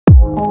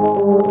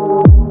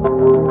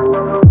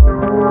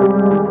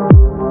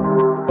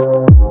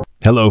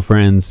Hello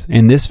friends,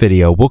 in this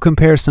video we'll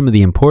compare some of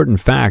the important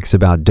facts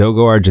about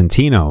Dogo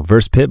Argentino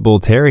versus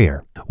Pitbull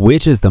Terrier.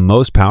 Which is the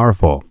most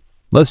powerful?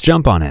 Let's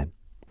jump on it.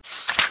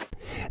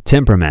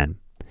 Temperament.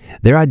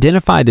 They're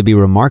identified to be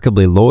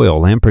remarkably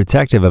loyal and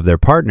protective of their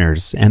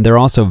partners, and they're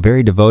also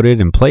very devoted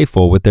and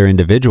playful with their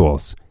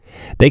individuals.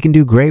 They can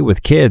do great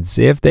with kids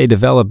if they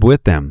develop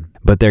with them,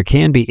 but there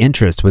can be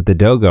interest with the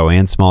Dogo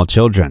and small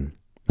children.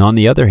 On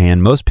the other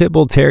hand, most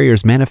Pitbull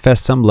Terriers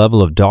manifest some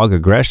level of dog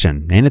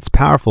aggression and its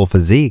powerful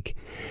physique,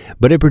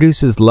 but it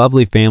produces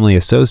lovely family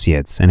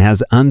associates and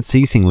has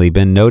unceasingly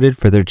been noted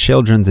for their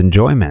children's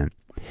enjoyment.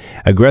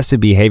 Aggressive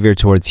behavior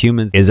towards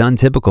humans is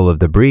untypical of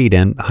the breed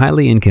and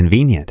highly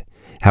inconvenient.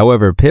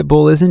 However,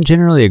 Pitbull isn't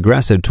generally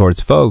aggressive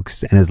towards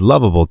folks and is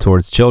lovable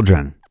towards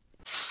children.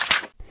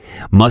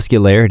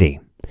 Muscularity.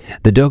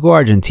 The Dogo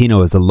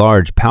Argentino is a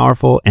large,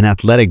 powerful, and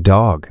athletic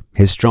dog.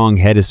 His strong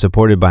head is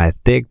supported by a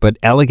thick but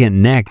elegant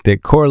neck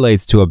that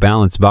correlates to a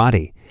balanced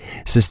body,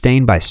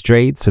 sustained by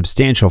straight,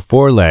 substantial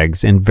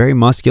forelegs and very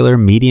muscular,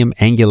 medium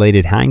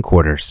angulated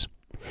hindquarters.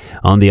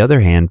 On the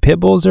other hand, pit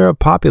bulls are a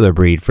popular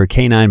breed for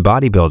canine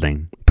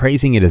bodybuilding,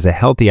 praising it as a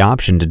healthy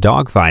option to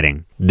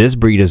dogfighting. This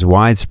breed is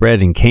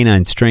widespread in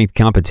canine strength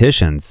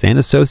competitions, and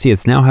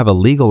associates now have a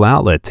legal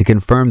outlet to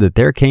confirm that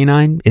their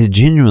canine is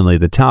genuinely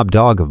the top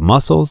dog of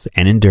muscles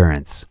and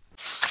endurance.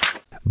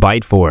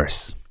 Bite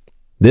force.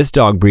 This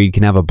dog breed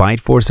can have a bite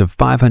force of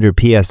 500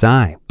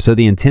 psi, so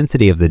the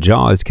intensity of the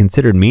jaw is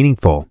considered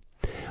meaningful.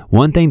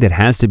 One thing that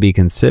has to be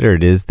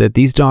considered is that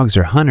these dogs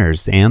are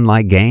hunters and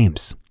like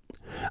games.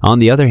 On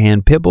the other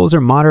hand, pit bulls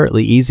are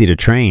moderately easy to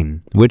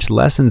train, which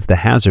lessens the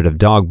hazard of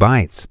dog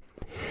bites.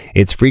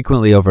 It's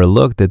frequently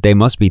overlooked that they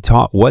must be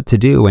taught what to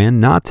do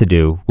and not to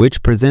do,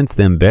 which presents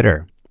them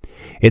bitter.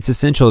 It's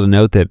essential to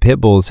note that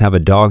pit bulls have a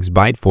dog's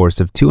bite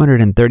force of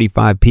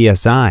 235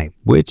 psi,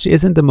 which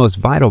isn't the most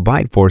vital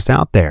bite force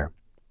out there.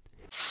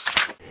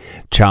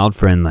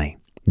 Child-friendly.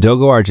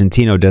 Dogo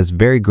Argentino does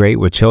very great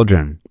with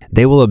children.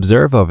 They will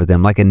observe over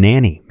them like a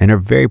nanny and are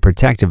very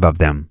protective of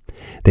them.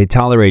 They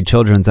tolerate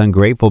children's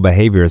ungrateful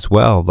behavior as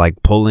well,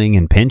 like pulling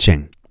and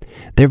pinching.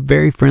 They're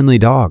very friendly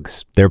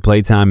dogs. Their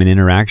playtime and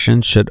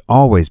interaction should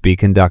always be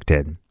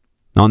conducted.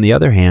 On the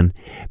other hand,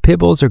 pit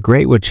bulls are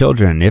great with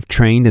children if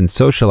trained and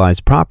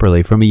socialized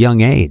properly from a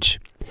young age.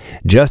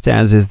 Just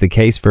as is the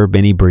case for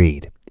any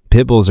breed,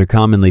 pit bulls are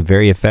commonly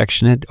very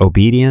affectionate,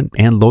 obedient,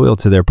 and loyal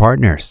to their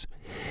partners.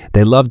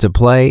 They love to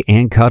play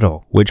and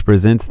cuddle, which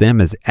presents them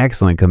as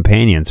excellent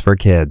companions for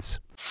kids.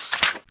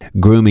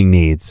 Grooming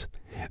needs.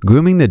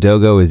 Grooming the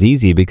Dogo is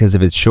easy because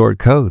of its short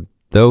coat,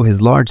 though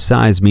his large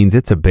size means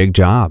it's a big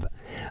job.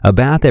 A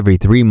bath every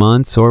 3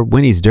 months or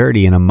when he's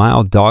dirty in a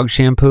mild dog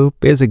shampoo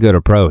is a good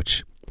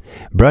approach.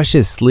 Brush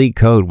his sleek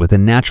coat with a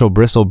natural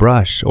bristle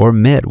brush or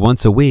mitt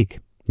once a week.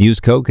 Use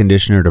coat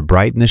conditioner to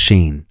brighten the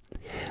sheen.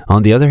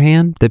 On the other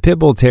hand, the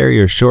Pitbull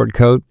Terrier's short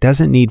coat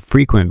doesn't need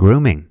frequent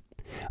grooming.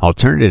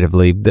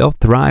 Alternatively, they'll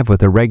thrive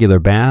with a regular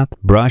bath,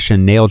 brush,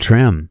 and nail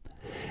trim.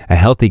 A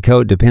healthy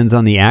coat depends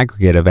on the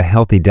aggregate of a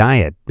healthy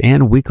diet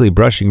and weekly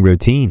brushing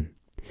routine.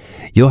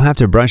 You'll have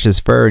to brush his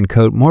fur and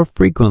coat more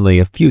frequently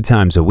a few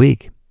times a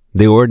week.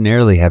 They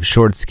ordinarily have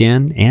short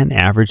skin and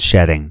average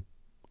shedding.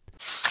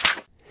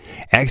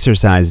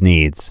 Exercise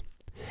needs.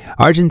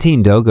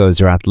 Argentine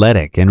Dogos are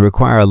athletic and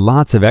require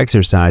lots of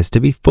exercise to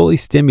be fully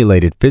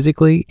stimulated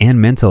physically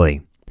and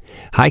mentally.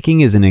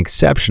 Hiking is an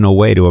exceptional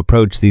way to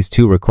approach these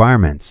two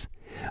requirements.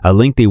 A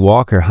lengthy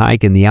walk or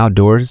hike in the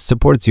outdoors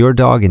supports your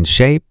dog in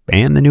shape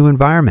and the new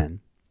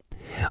environment.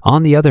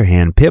 On the other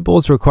hand, pit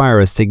bulls require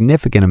a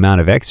significant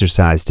amount of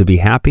exercise to be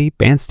happy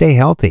and stay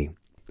healthy.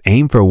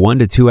 Aim for 1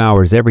 to 2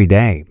 hours every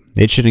day.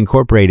 It should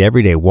incorporate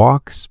everyday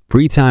walks,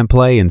 free time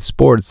play, and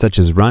sports such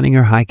as running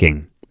or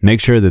hiking.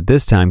 Make sure that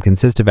this time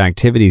consists of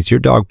activities your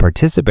dog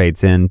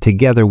participates in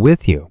together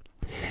with you.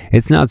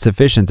 It's not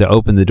sufficient to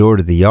open the door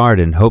to the yard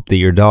and hope that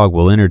your dog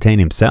will entertain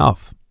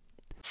himself.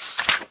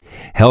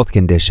 Health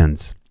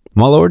conditions.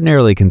 While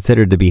ordinarily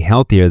considered to be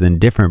healthier than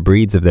different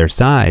breeds of their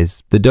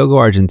size, the Dogo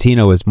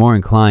Argentino is more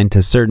inclined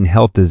to certain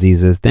health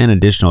diseases than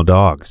additional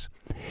dogs.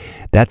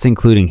 That's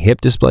including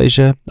hip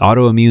dysplasia,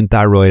 autoimmune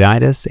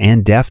thyroiditis,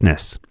 and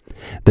deafness.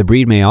 The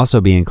breed may also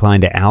be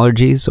inclined to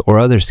allergies or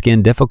other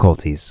skin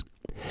difficulties.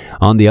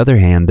 On the other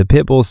hand, the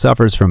pit bull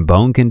suffers from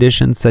bone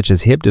conditions such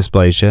as hip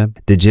dysplasia,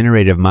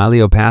 degenerative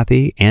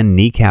myelopathy, and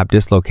kneecap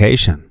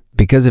dislocation.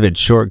 Because of its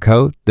short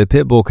coat, the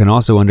pit bull can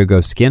also undergo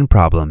skin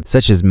problems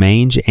such as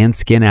mange and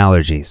skin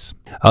allergies.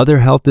 Other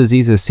health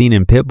diseases seen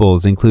in pit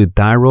bulls include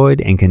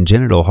thyroid and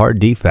congenital heart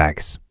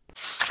defects.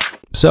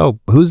 So,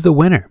 who's the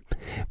winner?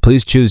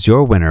 Please choose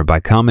your winner by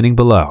commenting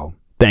below.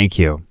 Thank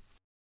you.